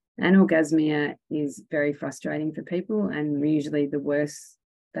 Anorgasmia is very frustrating for people, and usually the worse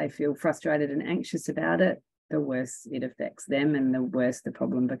they feel frustrated and anxious about it, the worse it affects them and the worse the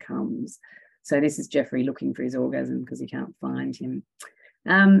problem becomes. So this is Jeffrey looking for his orgasm because he can't find him.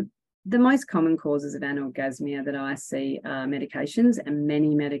 The most common causes of anorgasmia that I see are medications, and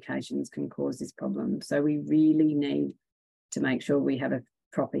many medications can cause this problem. So we really need to make sure we have a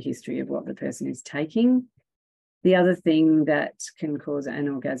proper history of what the person is taking. The other thing that can cause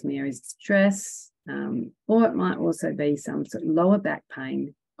anorgasmia is stress, or it might also be some sort of lower back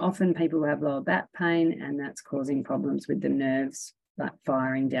pain. Often people have lower back pain, and that's causing problems with the nerves, like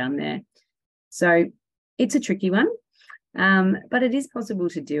firing down there. So it's a tricky one, but it is possible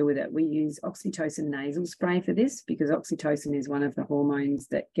to deal with it. We use oxytocin nasal spray for this because oxytocin is one of the hormones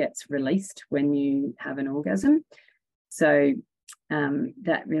that gets released when you have an orgasm. So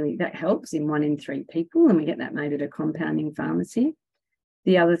that helps in 1 in 3 people, and we get that made at a compounding pharmacy.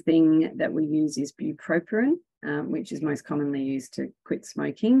 The other thing that we use is bupropion, which is most commonly used to quit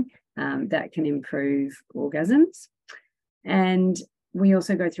smoking. That can improve orgasms. And we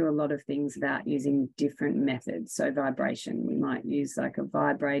also go through a lot of things about using different methods. So vibration, we might use like a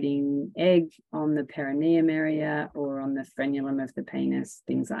vibrating egg on the perineum area or on the frenulum of the penis,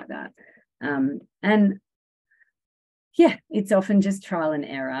 things like that. And yeah, it's often just trial and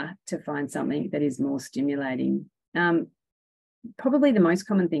error to find something that is more stimulating. Probably the most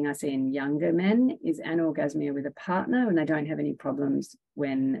common thing I see in younger men is anorgasmia with a partner when they don't have any problems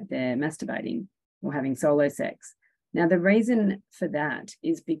when they're masturbating or having solo sex. Now, the reason for that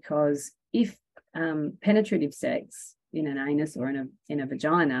is because if penetrative sex in an anus or in a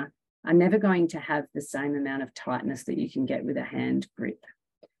vagina are never going to have the same amount of tightness that you can get with a hand grip.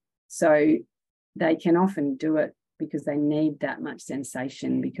 So they can often do it because they need that much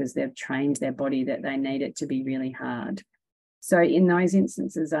sensation because they've trained their body that they need it to be really hard. So in those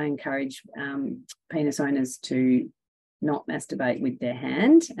instances, I encourage penis owners to not masturbate with their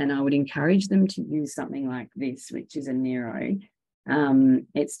hand, and I would encourage them to use something like this, which is a Nero.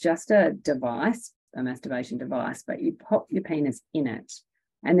 It's just a device, a masturbation device, but you pop your penis in it.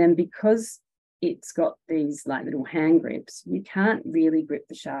 And then because it's got these like little hand grips, you can't really grip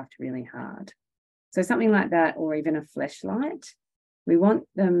the shaft really hard. So something like that, or even a fleshlight, we want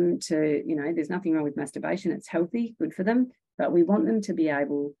them to, you know, there's nothing wrong with masturbation. It's healthy, good for them, but we want them to be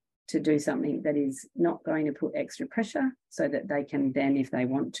able to do something that is not going to put extra pressure so that they can then, if they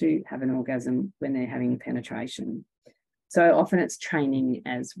want to, have an orgasm when they're having penetration. So often it's training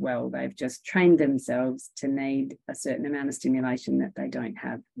as well. They've just trained themselves to need a certain amount of stimulation that they don't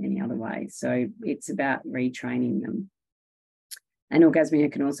have any other way. So it's about retraining them. Anorgasmia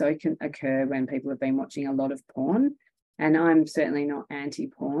can also occur when people have been watching a lot of porn, and I'm certainly not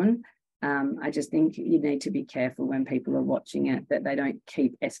anti-porn. I just think you need to be careful when people are watching it that they don't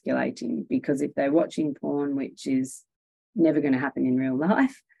keep escalating, because if they're watching porn, which is never going to happen in real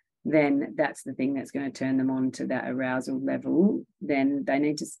life, then that's the thing that's going to turn them on to that arousal level. Then they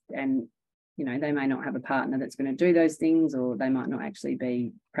need to, and you know, they may not have a partner that's going to do those things, or they might not actually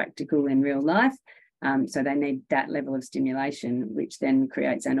be practical in real life. So they need that level of stimulation, which then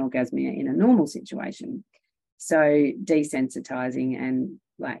creates anorgasmia in a normal situation. So desensitizing and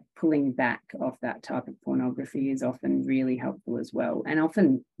like pulling back off that type of pornography is often really helpful as well. And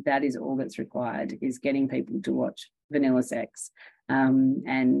often that is all that's required, is getting people to watch vanilla sex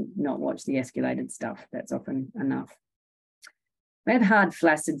and not watch the escalated stuff. That's often enough. We have hard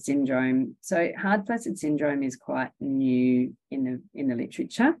flaccid syndrome. So hard flaccid syndrome is quite new in the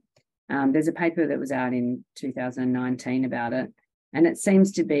literature. There's a paper that was out in 2019 about it, and it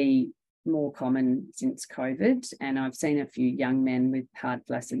seems to be more common since COVID. And I've seen a few young men with hard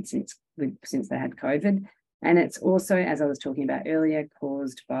flaccid since they had COVID. And it's also, as I was talking about earlier,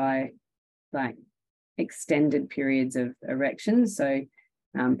 caused by like extended periods of erections. So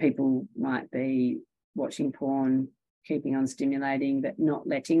people might be watching porn, keeping on stimulating, but not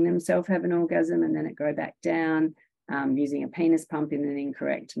letting themselves have an orgasm, and then it go back down, using a penis pump in an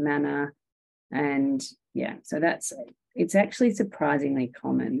incorrect manner. And yeah, so it's actually surprisingly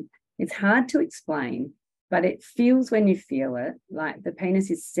common. It's hard to explain, but it feels, when you feel it, like the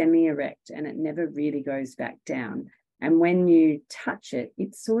penis is semi-erect and it never really goes back down. And when you touch it,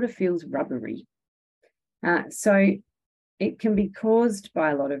 it sort of feels rubbery. So it can be caused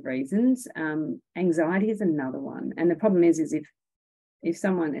by a lot of reasons. Anxiety is another one. And the problem is if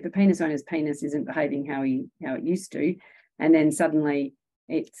a penis owner's penis isn't behaving how it used to, and then suddenly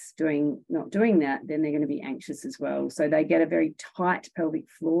it's not doing that, then they're going to be anxious as well. So they get a very tight pelvic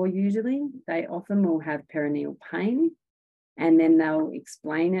floor usually. They often will have perineal pain, and then they'll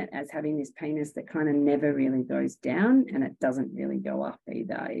explain it as having this penis that kind of never really goes down, and it doesn't really go up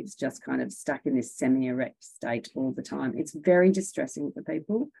either. It's just kind of stuck in this semi-erect state all the time. It's very distressing for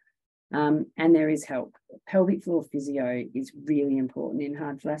people, and there is help. Pelvic floor physio is really important in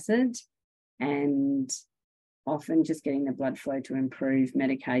hard flaccid, and often just getting the blood flow to improve,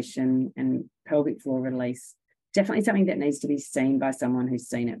 medication and pelvic floor release. Definitely something that needs to be seen by someone who's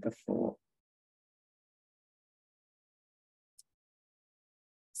seen it before.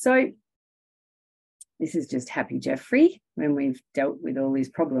 So this is just Happy Jeffrey when we've dealt with all these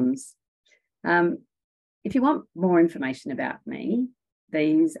problems. If you want more information about me,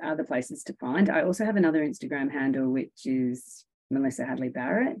 these are the places to find. I also have another Instagram handle, which is Melissa Hadley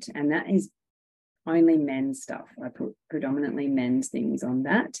Barrett, and that is only men's stuff. I put predominantly men's things on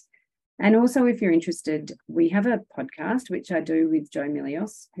that. And also, if you're interested, we have a podcast, which I do with Joe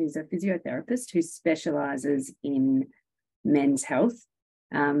Milios, who's a physiotherapist who specialises in men's health.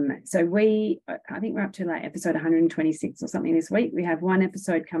 So I think we're up to like episode 126 or something this week. We have one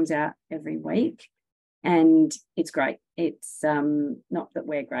episode comes out every week, and it's great. It's not that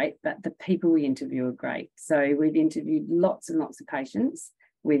we're great, but the people we interview are great. So we've interviewed lots and lots of patients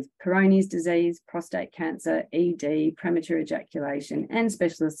with Peyronie's disease, prostate cancer, ED, premature ejaculation, and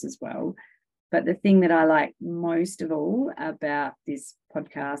specialists as well. But the thing that I like most of all about this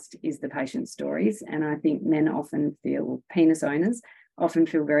podcast is the patient stories. And I think penis owners often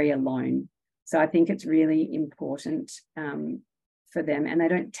feel very alone. So I think it's really important for them, and they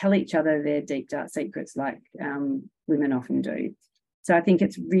don't tell each other their deep, dark secrets like women often do. So I think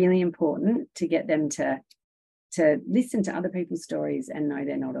it's really important to get them to listen to other people's stories and know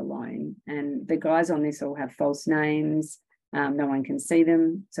they're not alone. And the guys on this all have false names. No one can see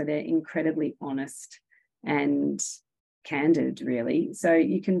them. So they're incredibly honest and candid, really. So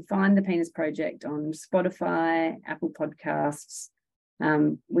you can find the Penis Project on Spotify, Apple Podcasts.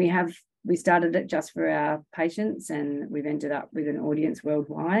 We started it just for our patients, and we've ended up with an audience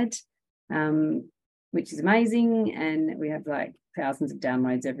worldwide, which is amazing. And we have like thousands of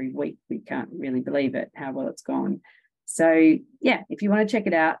downloads every week. We can't really believe it, how well it's gone. So yeah, if you want to check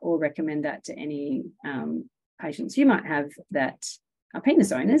it out or recommend that to any patients you might have that are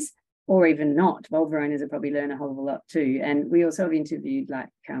penis owners, or even not, vulva owners will probably learn a whole lot too. And we also have interviewed like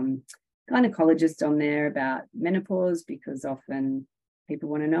gynecologists on there about menopause, because often people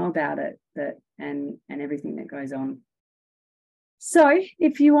want to know about it, and everything that goes on. So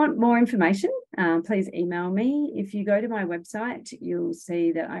if you want more information, please email me. If you go to my website, you'll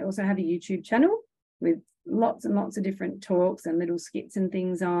see that I also have a YouTube channel with lots and lots of different talks and little skits and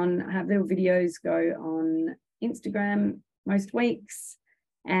things on. I have little videos go on Instagram most weeks,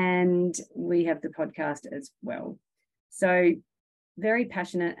 and we have the podcast as well. So very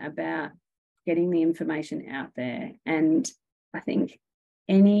passionate about getting the information out there. And I think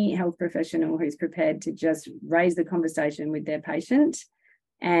any health professional who's prepared to just raise the conversation with their patient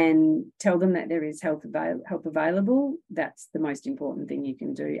and tell them that there is help available, that's the most important thing you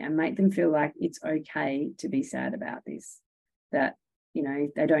can do, and make them feel like it's okay to be sad about this, that, you know,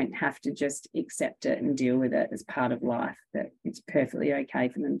 they don't have to just accept it and deal with it as part of life, that it's perfectly okay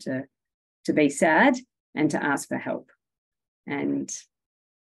for them to be sad and to ask for help. And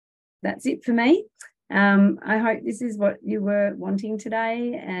that's it for me. I hope this is what you were wanting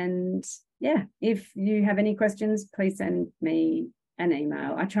today. And yeah, if you have any questions, please send me an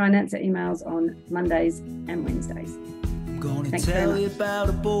email. I try and answer emails on Mondays and Wednesdays. I'm gonna tell you about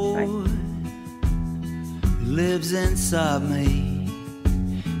a boy who lives inside me.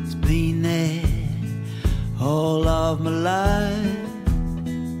 He's been there all of my life.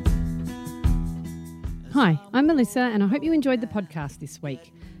 Hi, I'm Melissa, and I hope you enjoyed the podcast this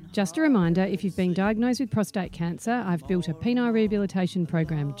week. Just a reminder, if you've been diagnosed with prostate cancer, I've built a penile rehabilitation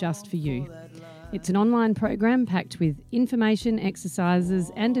program just for you. It's an online program packed with information,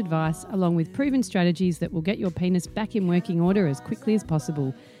 exercises and advice, along with proven strategies that will get your penis back in working order as quickly as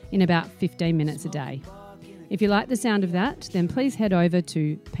possible in about 15 minutes a day. If you like the sound of that, then please head over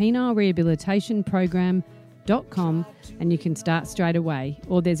to penile-rehabilitation-program.com and you can start straight away,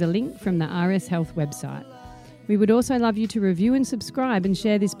 or there's a link from the RS Health website. We would also love you to review and subscribe and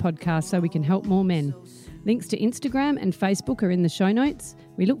share this podcast so we can help more men. Links to Instagram and Facebook are in the show notes.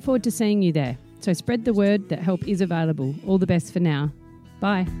 We look forward to seeing you there. So spread the word that help is available. All the best for now.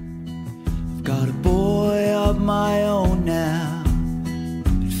 Bye. I've got a boy of my own now.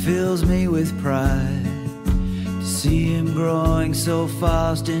 It fills me with pride to see him growing so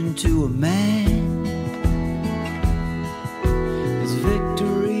fast into a man. His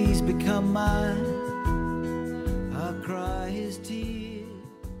victories become mine.